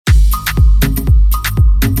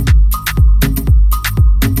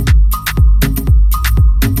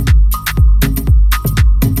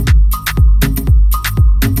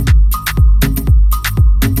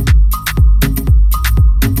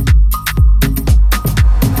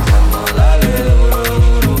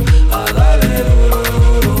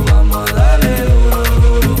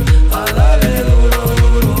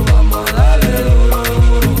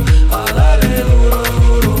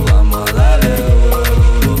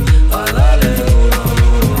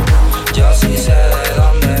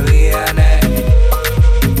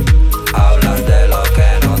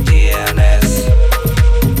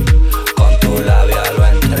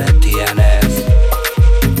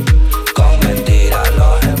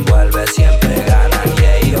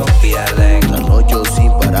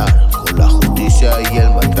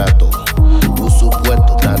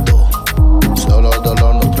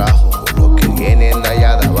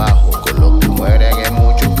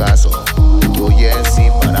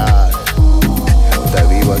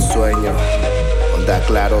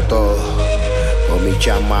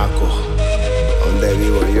chamaco, donde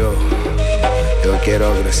vivo yo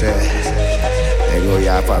quiero crecer, tengo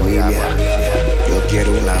ya familia, yo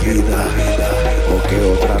quiero una vida, porque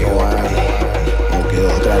otra no hay, porque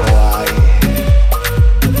otra no hay.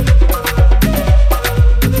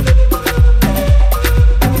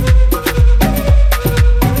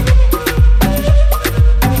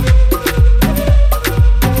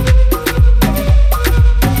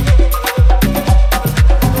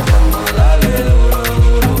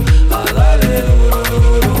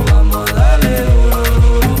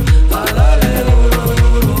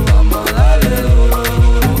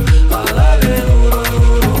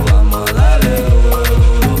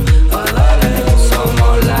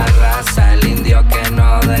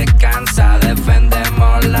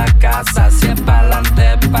 Si es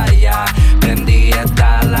pa'lante pa' allá, prendí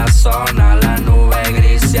está la zona, la nube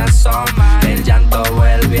gris se asoma, el llanto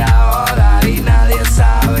vuelve ahora y nadie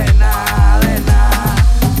sabe nada de nada.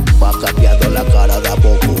 Va cambiando la cara de a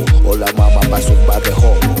poco, o la mamá pa' zumbar de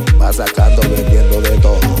jomo, va sacando de